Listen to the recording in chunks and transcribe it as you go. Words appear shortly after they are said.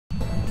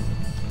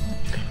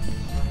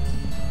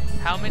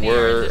How many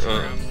are in this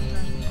room?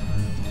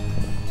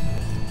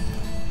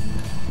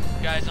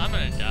 Guys, I'm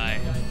gonna die.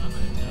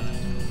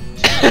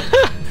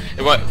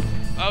 What?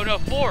 Oh no,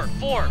 four.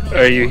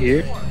 Are you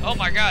here? Oh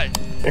my god.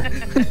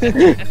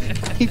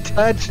 He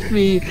touched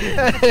me.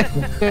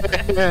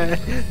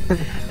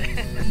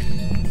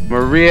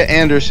 Maria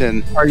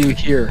Anderson. Are you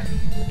here?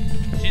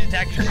 She's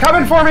attacking. She's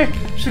coming for me!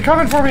 She's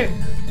coming for me!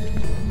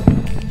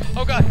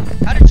 Oh god,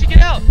 how did she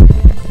get out?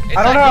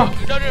 I don't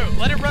know. No,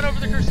 let it run over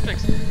the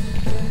crucifix.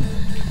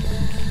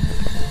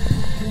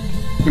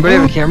 Anybody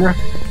have a camera?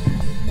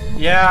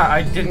 Yeah,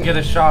 I didn't get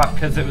a shot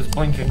because it was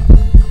blinking.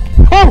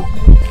 Oh!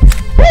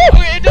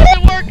 Okay, it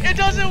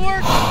doesn't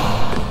work!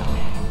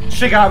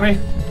 She got me.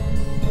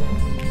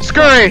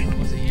 Scurry!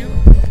 Was it you?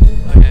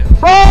 Okay.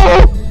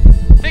 Oh!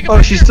 Take a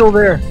Oh, she's picture. still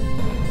there.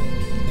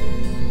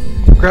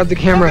 Grab the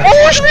camera.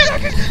 Oh,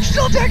 she's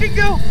still attacking,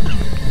 go!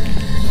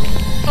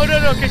 Oh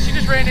no, okay, she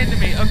just ran into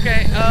me.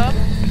 Okay,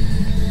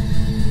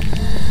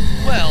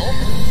 well,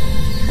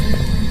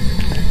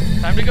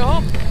 time to go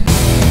home.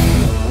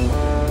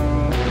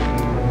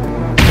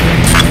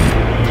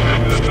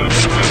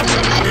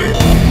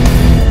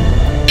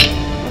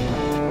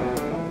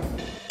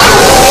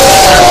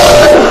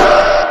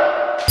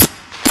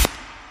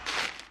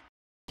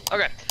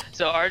 Okay,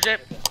 so RJ,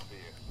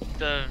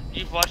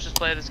 you've watched us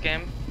play this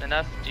game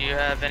enough. Do you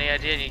have any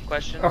idea, any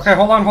questions? Okay,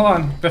 hold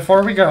on.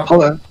 Before we go.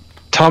 Hold on.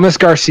 Thomas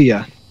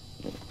Garcia.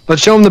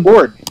 Let's show him the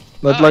board.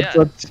 Let's.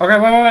 Okay,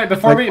 wait.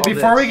 Before we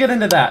this. get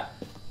into that,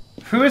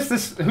 who is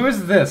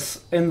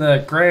this in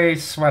the gray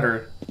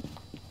sweater?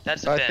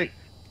 That's I Finn. think.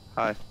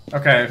 Hi.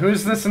 Okay,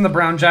 who's this in the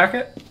brown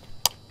jacket?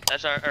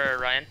 That's our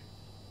Ryan.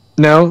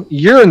 No,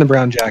 you're in the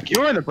brown jacket.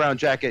 You're in a brown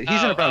jacket.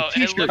 He's in a brown It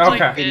t-shirt. looks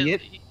like, Okay.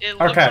 Idiot. It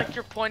looks Okay. like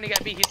you're pointing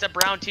at me. He's a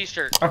brown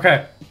t-shirt.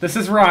 Okay, this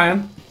is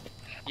Ryan.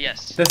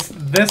 Yes.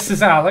 This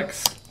is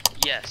Alex.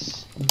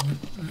 Yes.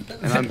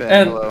 And I'm Ben.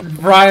 And Hello.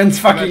 Ryan's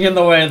fucking in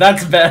the way.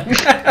 That's Ben.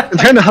 I'm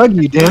trying to hug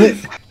you, damn it.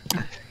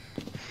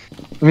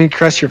 Let me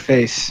caress your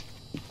face.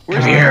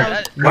 Where's Come here.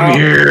 That- No. Come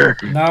here.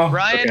 No.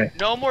 Ryan, Okay.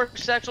 no more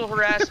sexual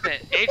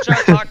harassment. HR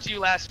talked to you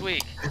last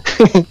week.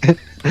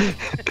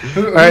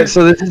 Alright,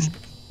 so this is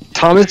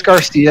Thomas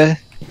Garcia.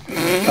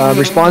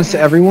 Responds to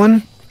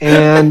everyone.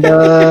 And,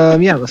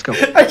 yeah, let's go.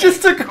 I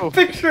just took a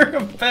picture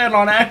of Ben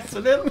on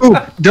accident. Ooh,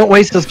 don't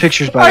waste those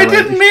pictures, by I the way.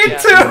 didn't mean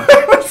to.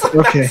 It was an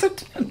Okay.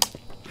 accident.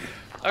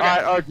 Okay.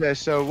 Alright, RJ,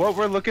 so what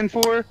we're looking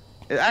for...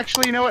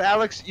 Actually, you know what,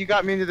 Alex? You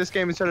got me into this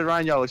game and so did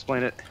Ryan. Y'all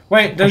explain it.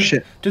 Wait, Oh,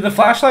 shit. do the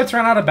flashlights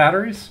run out of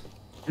batteries?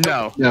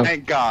 No, No.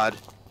 thank God.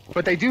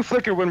 But they do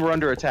flicker when we're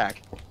under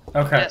attack.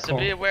 Okay, Yeah, so cool.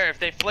 be aware if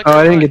they flicker. Oh,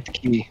 I didn't run. get the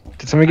key.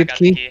 Did somebody I get got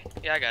the key?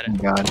 Yeah, I got Oh,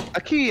 it. God.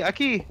 A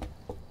key!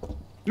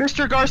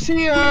 Mr.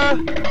 Garcia!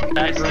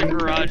 It's the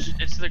garage.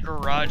 It's the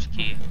garage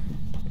key.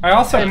 I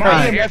also Hey, my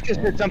pressed. EMF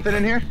just did something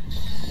in here.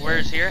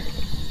 Where's here?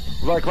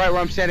 Like right where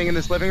I'm standing in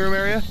this living room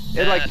area.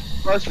 It like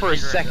buzzed for a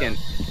Cigarette second.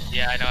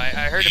 Yeah, I know.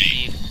 I heard a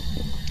beep.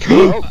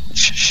 Oh.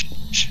 Shh.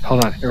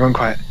 Hold on, everyone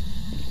quiet.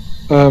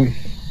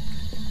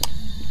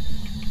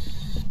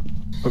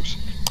 Oops.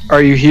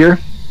 Are you here?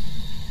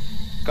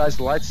 Guys,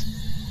 the lights.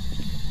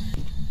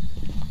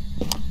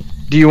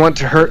 Do you want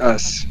to hurt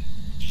us?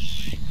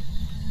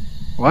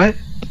 What?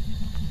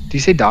 Do you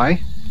say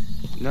die?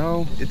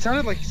 No, it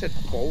sounded like he said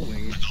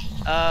bowling.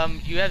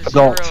 You have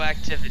Adult. 0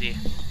 activity.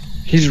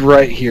 He's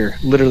right here.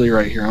 Literally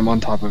right here. I'm on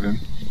top of him.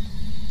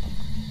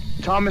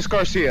 Thomas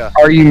Garcia.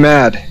 Are you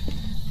mad?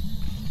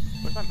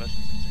 Where's my motion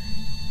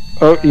sensor?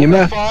 Oh,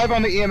 EMF? 5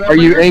 on the EMF. Are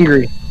you reader.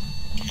 angry?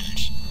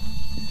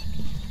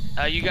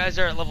 You guys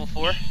are at level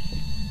 4.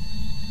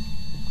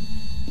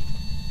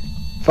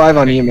 5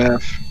 on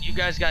EMF. You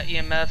guys got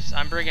EMFs.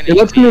 I'm bringing. Yeah,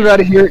 let's HP. move out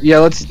of here. Yeah,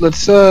 let's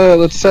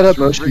set up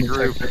motion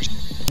regroup.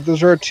 detectors.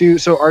 Those are our two.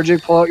 So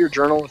RJ, pull out your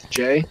journal with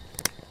J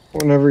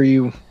whenever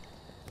you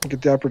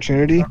get the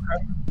opportunity.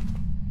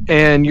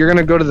 And you're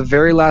gonna go to the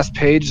very last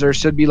page. There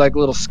should be like a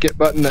little skip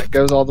button that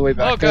goes all the way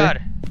back. Oh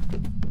god.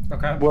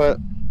 Okay. What?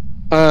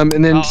 And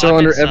then so I'm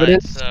under inside,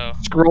 evidence, so-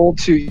 scroll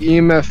to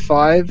EMF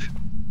 5,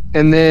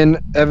 and then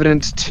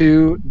evidence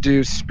 2,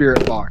 do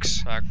spirit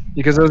box, Fuck.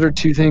 because those are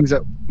two things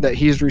that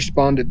he's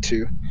responded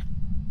to.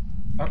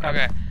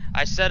 Okay.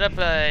 I set up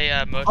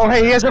a motion. Oh,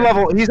 hey, he's at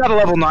sensor. a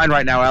level 9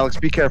 right now, Alex.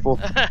 Be careful.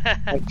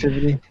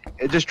 Activity.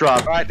 It just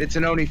dropped. All right, it's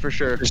an Oni for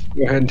sure. Just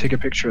go ahead and take a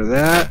picture of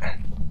that.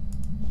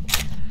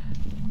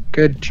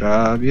 Good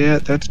job. Yeah,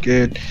 that's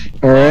good.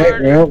 All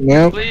right. Lord,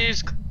 Well,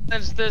 Please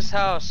cleanse this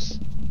house.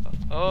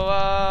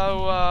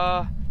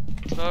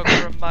 Smoke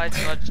from my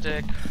smudge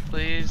stick,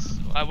 please.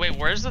 Wait,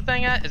 where's the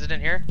thing at? Is it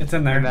in here? It's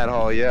in there. In that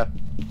hall, yeah.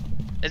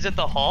 Is it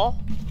the hall?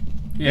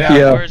 Yeah.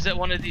 Yeah. Or is it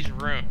one of these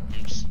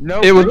rooms?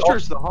 No, It was- pretty sure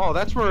it's the hall.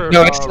 That's where.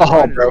 no, it's the hall,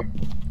 Ryan- bro.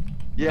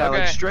 Yeah,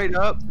 like Okay. straight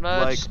up.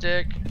 Smudge Like,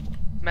 stick,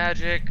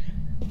 magic,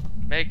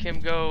 make him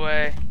go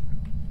away.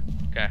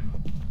 Okay.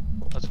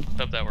 Let's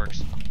hope that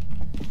works.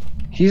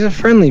 He's a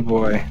friendly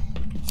boy.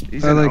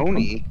 he's I an like-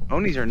 Oni.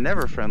 Onis are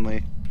never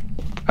friendly.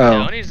 Oh.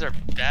 The Onis are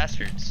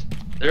bastards.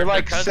 They're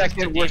like cousins to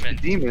second worst to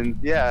demons. demons.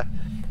 Yeah.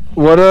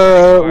 What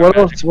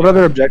else? What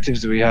other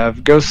objectives do we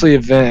have? Ghostly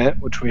event,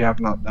 which we have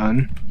not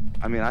done.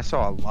 I mean, I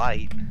saw a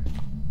light.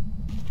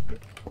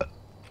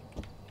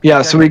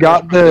 Yeah, so we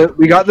got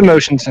the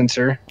motion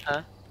sensor.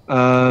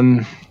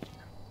 Huh?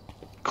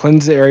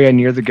 Cleanse the area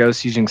near the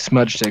ghost using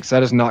smudge sticks.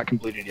 That is not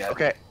completed yet.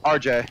 Okay,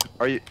 RJ,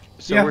 are you?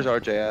 So Yeah. where's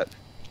RJ at?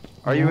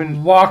 Are you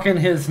in? Walking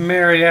his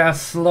merry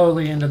ass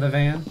slowly into the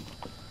van.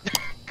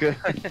 Good.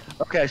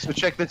 Okay, so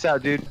check this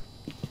out, dude.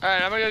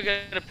 Alright, I'm gonna go get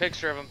a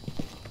picture of him.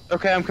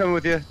 Okay, I'm coming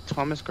with you,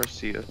 Thomas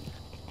Garcia. And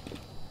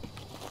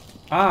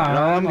all I'm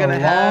I'm gonna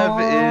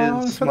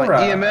have is for my the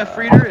ride. EMF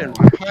reader and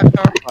my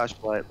high-power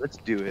flashlight. Let's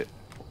do it.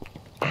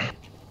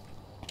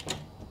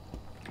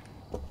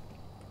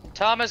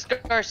 Thomas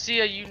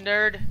Garcia, you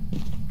nerd.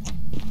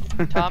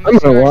 I'm Thomas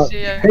gonna walk.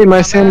 Garcia. Hey, my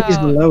come sanity's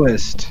the out.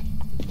 lowest.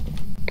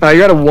 You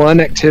got a 1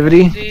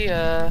 activity.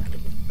 Garcia.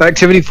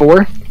 Activity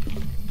 4.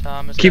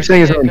 Thomas Keep Garcia,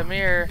 saying his name. come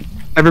here.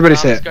 Everybody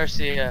say Thomas it.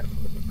 Garcia.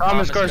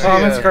 Thomas Garcia.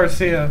 Thomas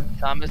Garcia.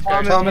 Thomas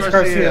Thomas Garcia. Thomas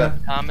Garcia.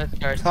 Thomas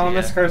Garcia.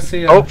 Thomas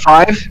Garcia. Oh,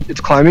 5.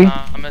 It's climbing.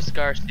 Thomas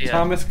Garcia.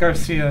 Thomas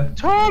Garcia.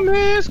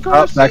 Thomas Oh,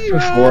 Garcia. back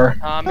to 4.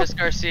 Thomas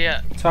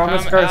Garcia.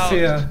 Thomas Come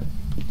Garcia.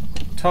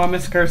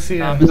 Thomas Garcia.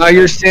 Thomas- Now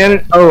your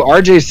sanity. Oh,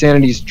 RJ's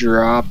sanity's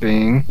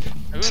dropping.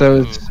 out. So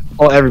Ooh. it's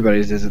well,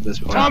 everybody's is at this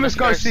point. Thomas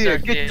Garcia,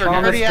 get your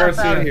Thomas dirty ass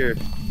Garcia. out here.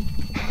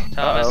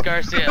 Thomas Uh-oh.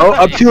 Garcia. Oh,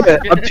 up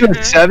to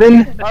a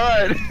 7. All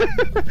right.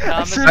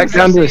 Thomas Back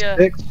down to a Garcia.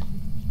 6.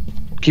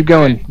 Keep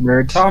going,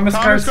 nerds. Thomas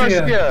Thomas Garcia.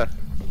 Garcia.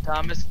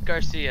 Thomas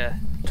Garcia.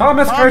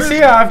 Thomas Thomas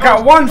Garcia. I've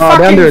got one down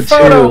to fucking a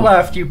photo 2.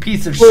 left, you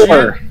piece of 4.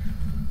 shit.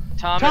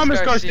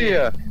 Thomas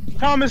Garcia.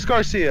 Thomas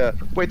Garcia.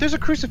 Wait, there's a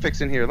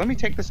crucifix in here. Let me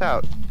take this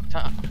out.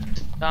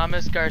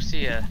 Thomas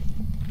Garcia.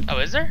 Oh,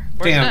 is there?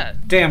 Where's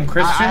Damn I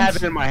Christians. have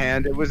it in my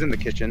hand. It was in the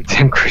kitchen.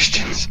 Damn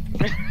Christians.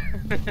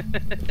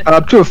 that?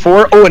 Up to a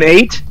 4. Oh, an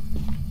 8.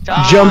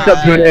 Jumped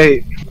up to an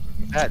 8.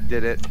 That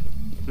did it.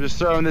 I'm just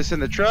throwing this in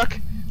the truck.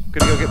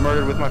 Gonna go get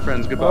murdered with my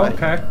friends. Goodbye.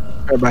 Okay.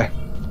 Bye.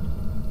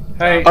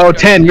 Hey, Oh,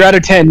 10. You're at a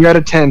 10. You're at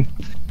a 10.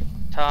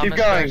 Thomas Keep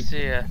going.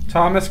 Garcia.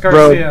 Thomas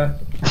Garcia.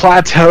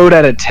 Plateaued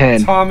at a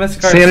 10. Thomas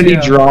Garcia. Sanity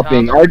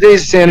dropping. Thomas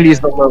RJ's sanity is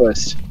the Garcia.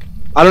 lowest.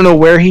 I don't know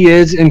where he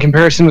is in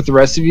comparison with the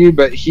rest of you,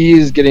 but he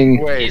is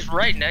getting. Wait. He's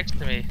right next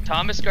to me.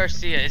 Thomas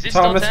Garcia. Is it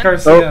Thomas still 10?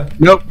 Oh, Garcia.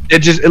 nope.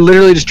 It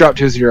literally just dropped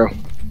to a 0.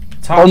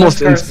 Thomas almost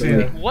Garcia.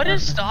 instantly. What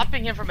is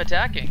stopping him from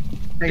attacking?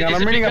 Hang on, Is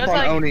I'm it reading up because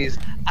on I- Onis.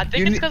 I think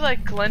You it's ne- because I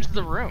cleansed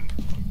the room.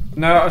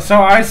 No,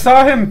 so I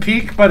saw him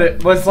peek, but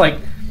it was like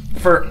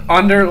for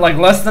under like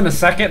less than a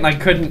second, and I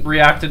couldn't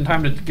react in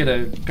time to get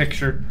a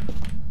picture.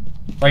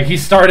 Like he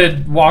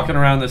started walking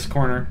around this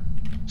corner.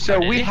 So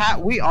Did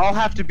he? we all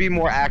have to be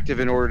more active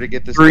in order to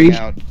get this 3. thing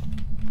out.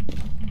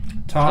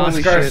 Thomas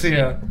Holy shit.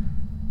 Garcia.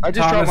 I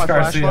just Thomas dropped my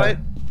Garcia. flashlight.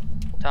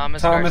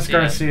 Thomas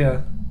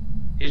Garcia.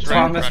 He's right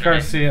Thomas in front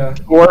of me. Garcia.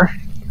 4.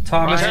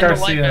 Thomas Turn the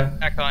light Garcia.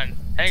 back on.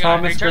 Hang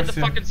Thomas on. Turn the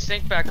Garcia. fucking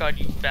sink back on,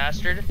 you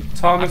bastard.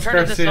 Thomas I'm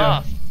turning this Garcia.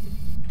 off.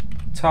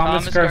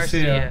 Thomas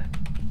Garcia.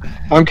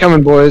 I'm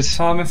coming, boys.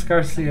 Thomas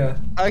Garcia.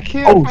 I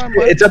can't Oh, find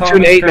my... it's up to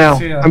an Thomas 8 now.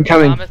 Garcia. I'm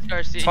coming. Thomas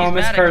Garcia.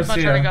 Thomas He's mad. I keep on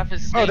Garcia. turning off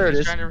his sink. Oh, there it He's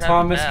is. trying to have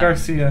Thomas a nap.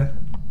 Garcia.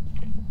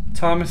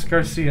 Thomas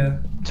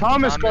Garcia.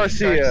 Thomas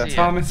Garcia. Garcia.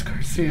 Thomas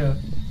Garcia.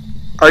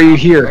 Are you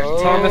here?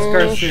 Thomas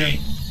Garcia.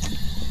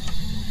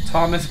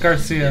 Thomas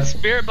Garcia.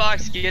 Spirit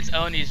box gets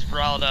Oni's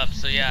riled up,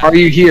 so yeah. Are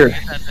you here?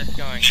 Get that bitch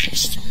going.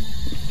 Next.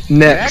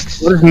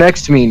 Next? What does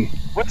next mean?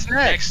 What's Next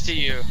next? to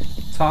you.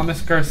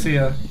 Thomas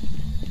Garcia.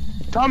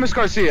 Thomas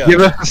Garcia. Give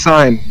us a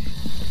sign.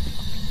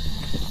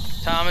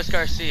 Thomas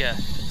Garcia.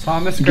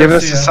 Thomas Garcia. Give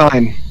us a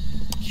sign.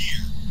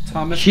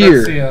 Thomas Here.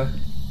 Garcia.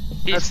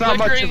 He's That's not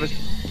much flickering. of a...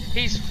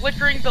 He's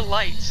flickering the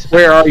lights.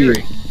 Where are you?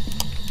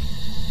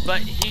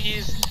 But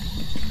he's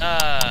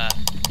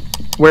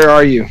Where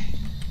are you?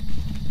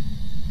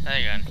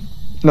 hang on.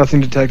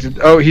 Nothing detected.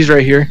 Oh, he's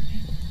right here.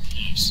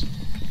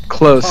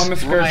 Close.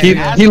 Thomas Right. He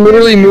Garcia. he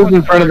literally moved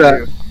in front of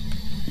that.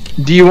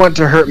 Do you want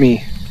to hurt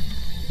me?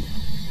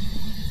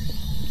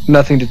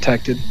 Nothing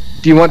detected.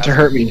 Do you want to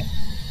hurt me?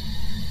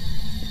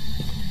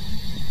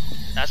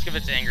 Ask if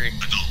it's angry.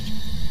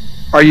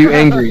 Are you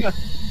angry?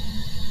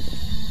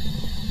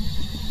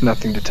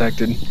 Nothing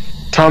detected.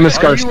 Thomas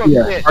Are you a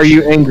Garcia, bitch? are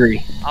you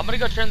angry? I'm gonna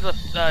go turn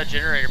the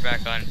generator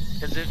back on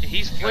because if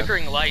he's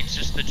flickering lights,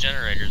 just the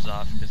generator's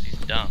off because he's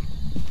dumb.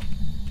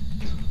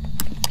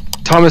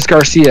 Thomas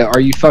Garcia, are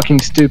you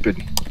fucking stupid?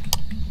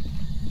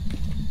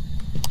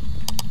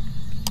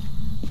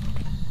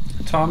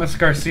 Thomas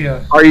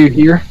Garcia. Are you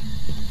here?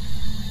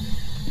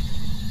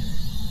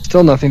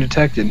 Still nothing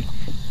detected.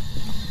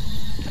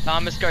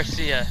 Thomas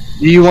Garcia.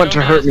 Do you want show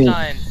to hurt a me?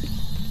 Sign.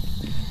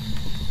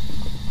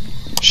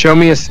 Show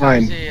me a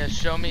sign. Garcia,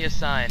 show me a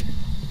sign.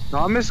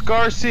 Thomas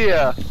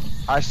Garcia.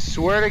 I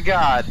swear to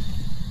God.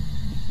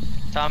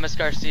 Thomas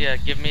Garcia,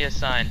 give me a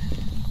sign.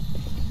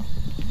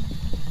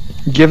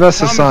 Give us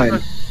a Thomas sign. Gar-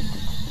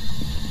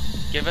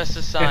 Give us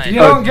a sign. If you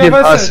don't give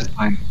us a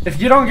sign.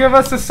 If you don't give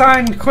us a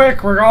sign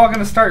quick, we're all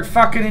gonna start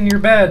fucking in your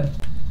bed.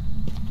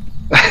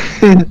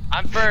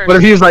 I'm first. What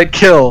if he was like,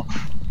 kill?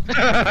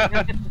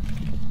 Hang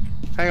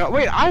Hang on,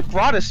 wait, I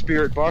brought a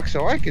spirit box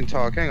so I can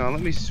talk. Hang on,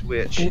 let me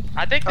switch.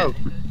 I think. Oh.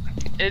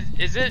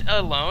 Is it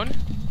alone?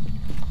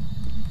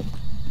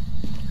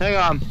 Hang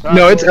on.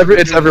 No, it's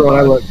everyone.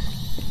 I look.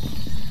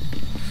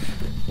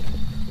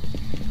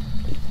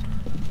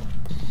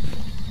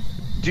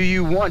 Do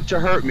you want to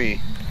hurt me?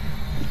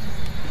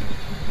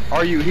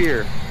 Are you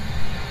here?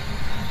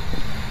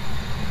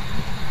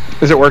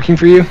 Is it working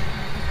for you?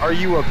 Are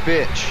you a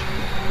bitch?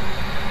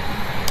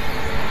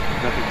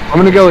 I'm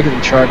gonna go look at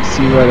the truck to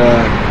see what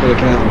we're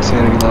looking at, like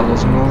sanity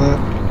levels and all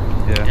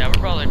that. Yeah, we're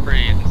probably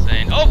pretty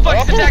insane. Oh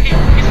fuck, he's attacking!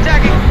 He's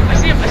attacking! I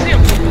see him! I see him!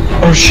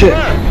 Oh shit!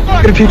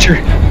 Fuck. Get a picture.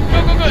 Go,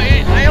 go, go!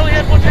 I only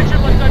had one picture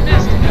left. I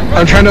missed.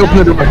 I'm trying to open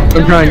the door.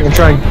 I'm trying. I'm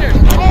trying.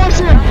 Oh, I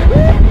see him!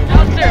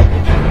 Downstairs!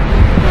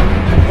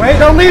 Wait,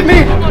 don't leave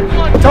me! Come on, come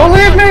on. Don't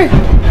leave me!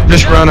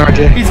 Just run,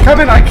 RJ. He's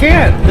coming, I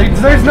can't!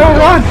 There's no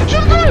run!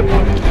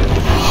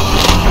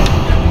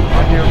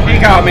 He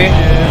got me.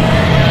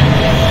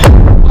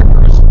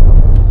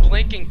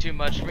 Blinking too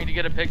much for me to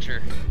get a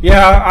picture.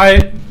 Yeah,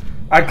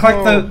 I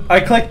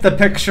clicked the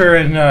picture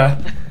and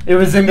it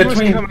was in between.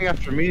 He was coming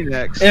after me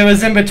next. It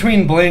was in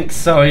between blinks,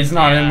 so he's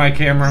not in my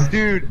camera.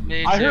 Dude,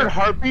 Me I too. heard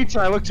heartbeats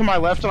and I looked to my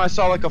left and I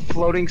saw like a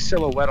floating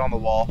silhouette on the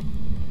wall.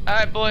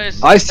 Alright,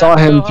 boys. I saw time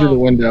to him go through the home.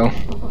 window.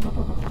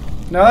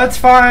 No, that's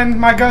fine.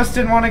 My ghost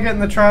didn't want to get in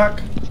the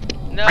truck.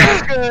 No,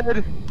 That's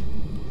good.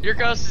 your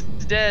ghost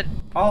is dead.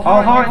 I'll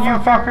haunt you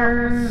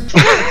fuckers.